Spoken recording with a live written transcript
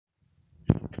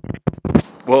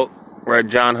Well, we're at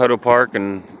John Hutto Park,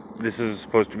 and this is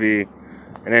supposed to be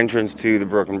an entrance to the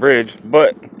Brooklyn Bridge,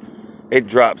 but it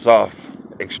drops off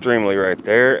extremely right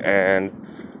there, and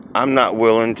I'm not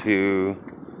willing to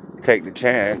take the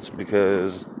chance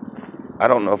because I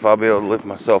don't know if I'll be able to lift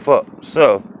myself up.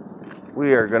 So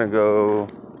we are gonna go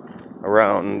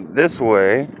around this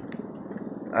way.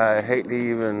 I hate to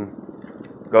even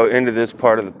go into this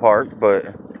part of the park,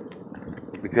 but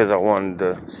because I wanted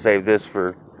to save this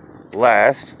for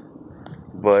last,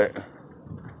 but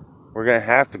we're gonna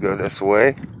have to go this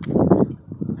way.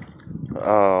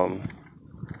 I'm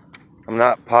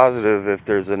not positive if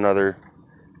there's another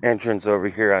entrance over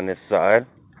here on this side,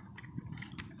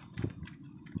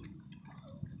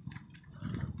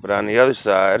 but on the other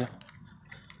side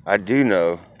I do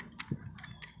know,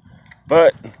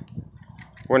 but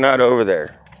we're not over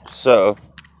there, so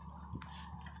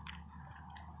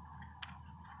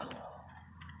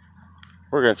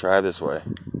we're gonna try this way.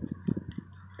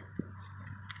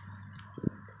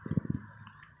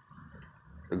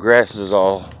 The grass is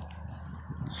all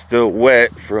still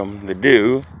wet from the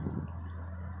dew.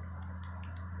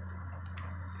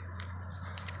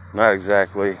 Not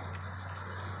exactly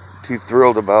too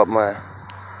thrilled about my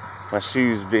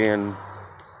shoes being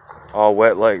all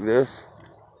wet like this,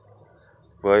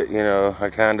 but you know, I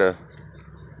kind of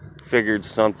figured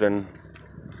something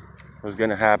was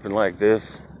gonna happen like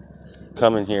this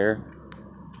coming here.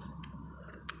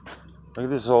 Look at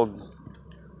this old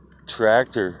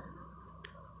tractor.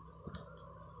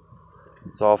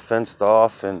 It's all fenced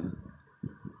off, and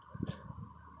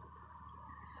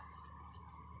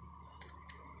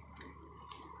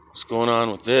what's going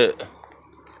on with it?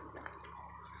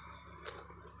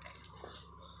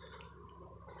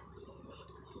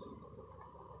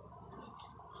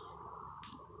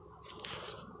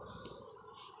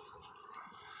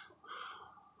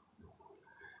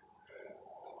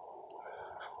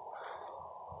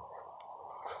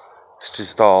 It's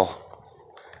just all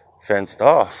fenced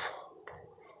off.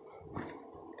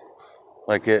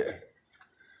 Like it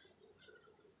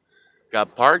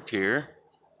got parked here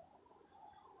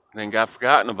and then got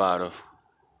forgotten about it.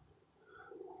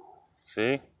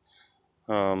 See?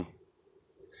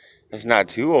 It's not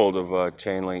too old of a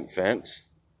chain link fence.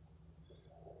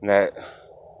 And that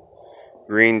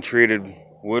green treated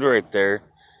wood right there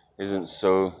isn't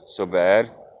so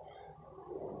bad.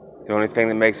 The only thing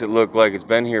that makes it look like it's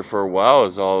been here for a while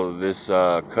is all of this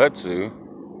kudzu.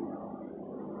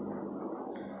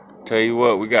 Tell you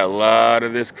what, we got a lot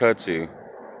of this kudzu.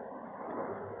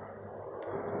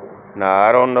 Now,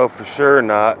 I don't know for sure or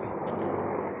not,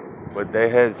 but they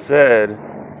had said,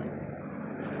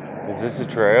 is this a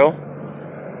trail?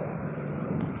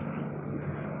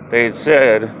 They had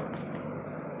said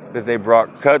that they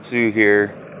brought kudzu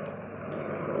here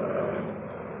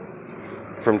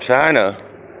from China.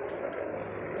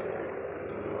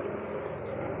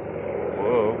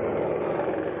 Whoa.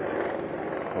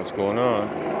 What's going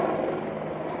on?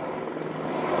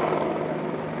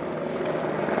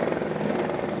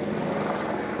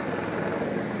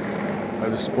 Are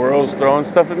the squirrels throwing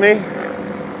stuff at me?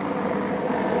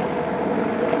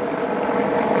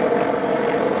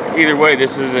 Either way,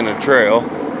 this isn't a trail.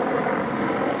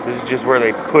 This is just where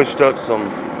they pushed up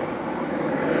some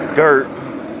dirt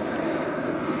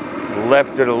and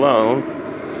left it alone.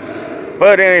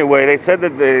 But anyway, they said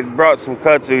that they brought some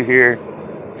kudzu here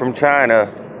from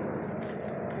China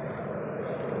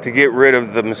to get rid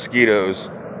of the mosquitoes.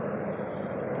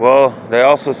 Well, they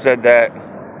also said that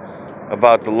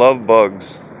about the love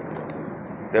bugs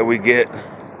that we get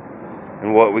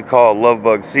in what we call love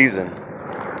bug season.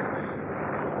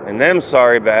 And them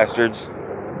sorry bastards,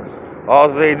 all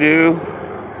they do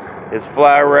is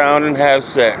fly around and have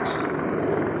sex.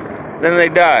 Then they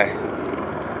die.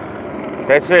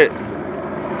 That's it.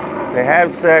 They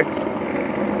have sex,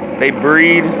 they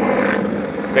breed,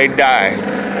 they die.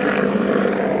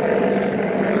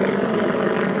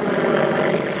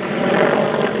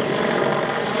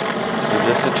 Is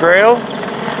this a trail?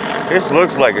 This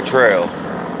looks like a trail.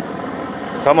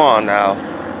 Come on now.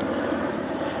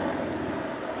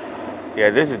 Yeah,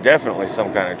 this is definitely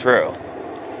some kind of trail.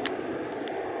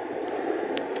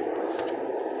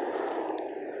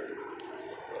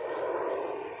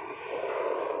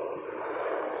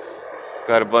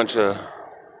 Got a bunch of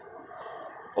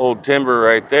old timber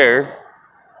right there.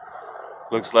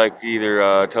 Looks like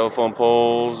either telephone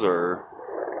poles or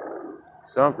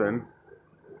something.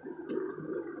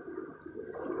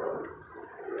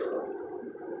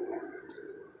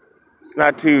 It's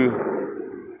not too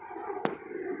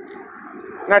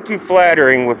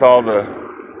flattering with all the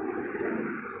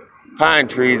pine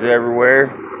trees everywhere.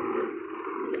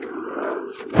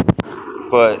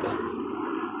 but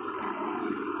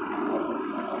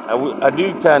I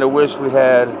do kind of wish we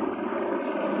had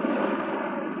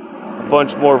a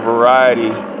bunch more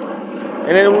variety,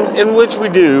 and in which we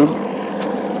do,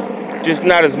 just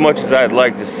not as much as I'd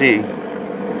like to see.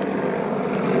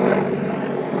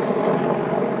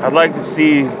 I'd like to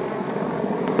see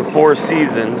the 4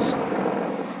 seasons.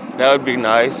 That would be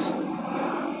nice.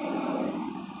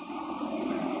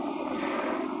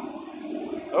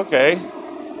 Okay.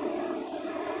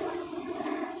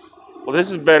 Well, this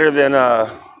is better than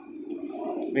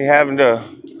me having to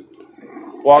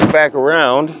walk back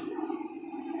around.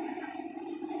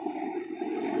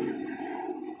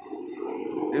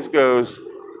 This goes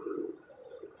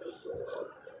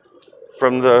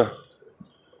from the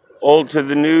old to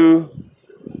the new,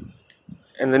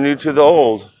 and the new to the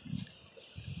old.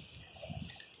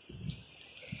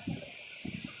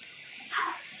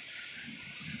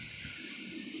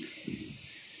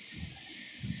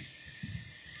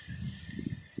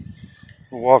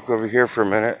 We'll walk over here for a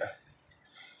minute.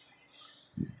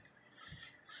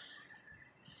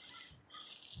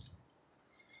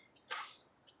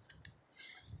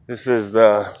 This is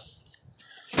the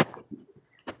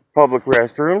public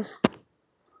restrooms.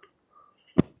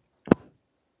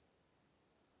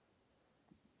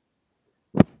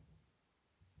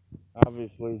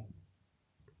 Obviously,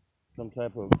 some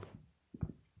type of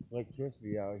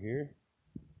electricity out here.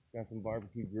 Got some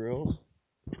barbecue grills.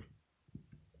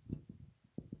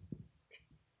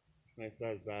 Nice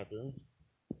sized bathrooms.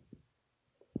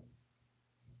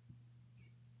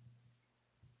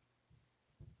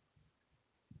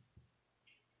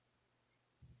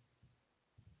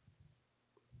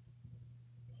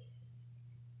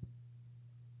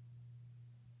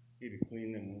 Need to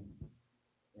clean them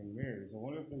mirrors. I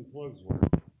wonder if them plugs work.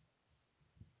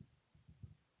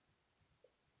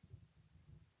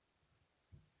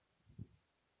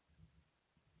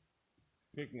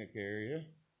 Picnic area.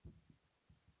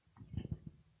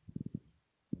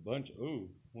 A bunch. Ooh,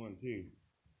 1, 2,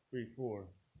 3, 4.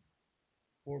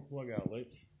 4 plug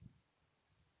outlets.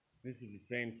 This is the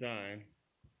same sign.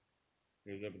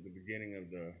 It was up at the beginning of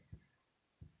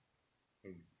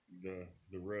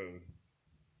the road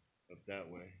up that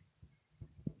way.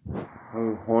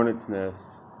 Oh, hornet's nest.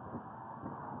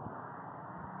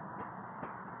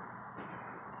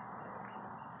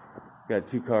 Got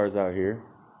 2 cars out here.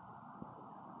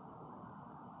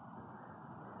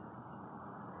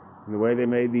 And the way they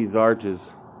made these arches,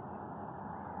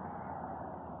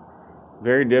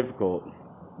 very difficult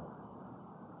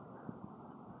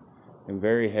and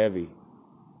very heavy.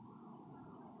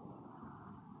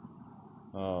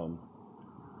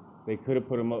 They could have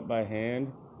put them up by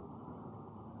hand.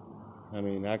 I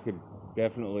mean, I could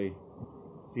definitely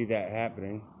see that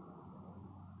happening,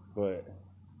 but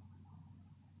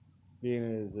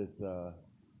being as it's a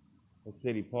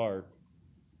city park,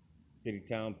 city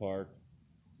town park,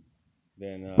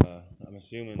 then I'm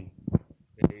assuming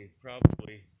they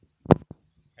probably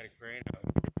had a crane out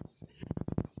here.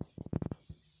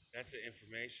 That's an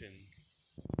information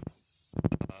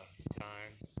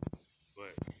sign,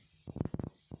 but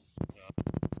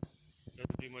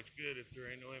doesn't do much good if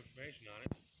there ain't no information on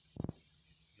it.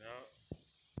 No.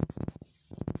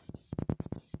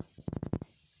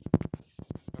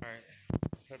 Alright,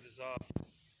 cut this off.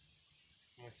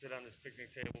 I'm gonna sit on this picnic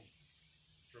table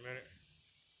for a minute,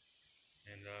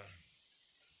 and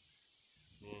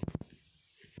we'll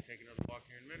take another walk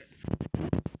here in a minute.